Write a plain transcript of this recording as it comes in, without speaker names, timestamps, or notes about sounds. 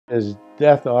His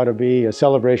death ought to be a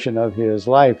celebration of his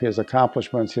life, his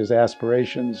accomplishments, his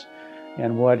aspirations,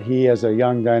 and what he as a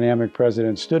young dynamic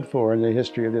president stood for in the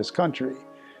history of this country.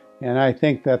 And I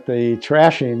think that the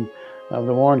trashing of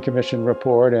the Warren Commission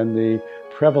report and the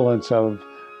prevalence of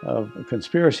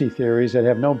conspiracy theories that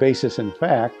have no basis in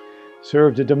fact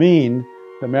serve to demean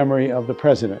the memory of the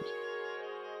president.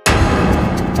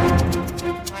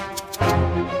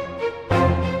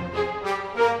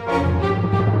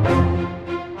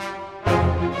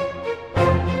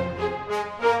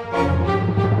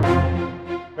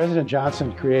 President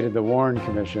Johnson created the Warren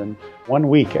Commission 1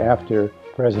 week after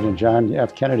President John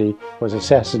F. Kennedy was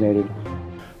assassinated.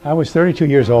 I was 32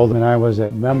 years old and I was a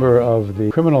member of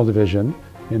the criminal division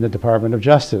in the Department of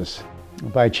Justice.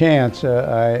 By chance,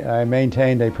 I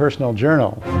maintained a personal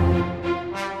journal.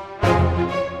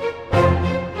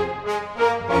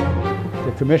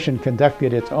 The Commission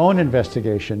conducted its own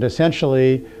investigation,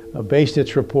 essentially based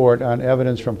its report on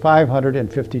evidence from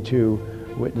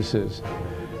 552 witnesses.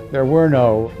 There were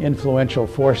no influential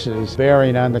forces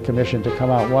bearing on the Commission to come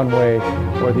out one way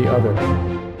or the other.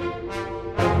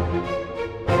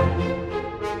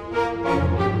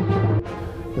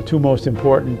 The two most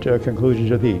important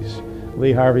conclusions are these.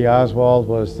 Lee Harvey Oswald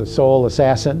was the sole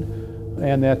assassin,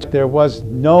 and that there was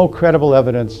no credible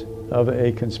evidence of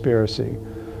a conspiracy.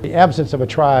 The absence of a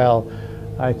trial,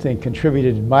 I think,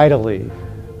 contributed mightily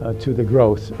to the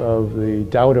growth of the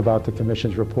doubt about the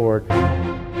Commission's report.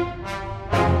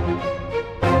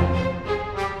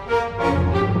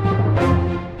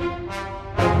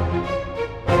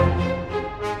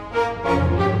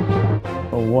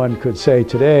 One could say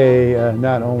today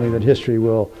not only that history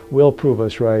will prove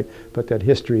us right, but that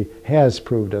history has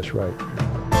proved us right.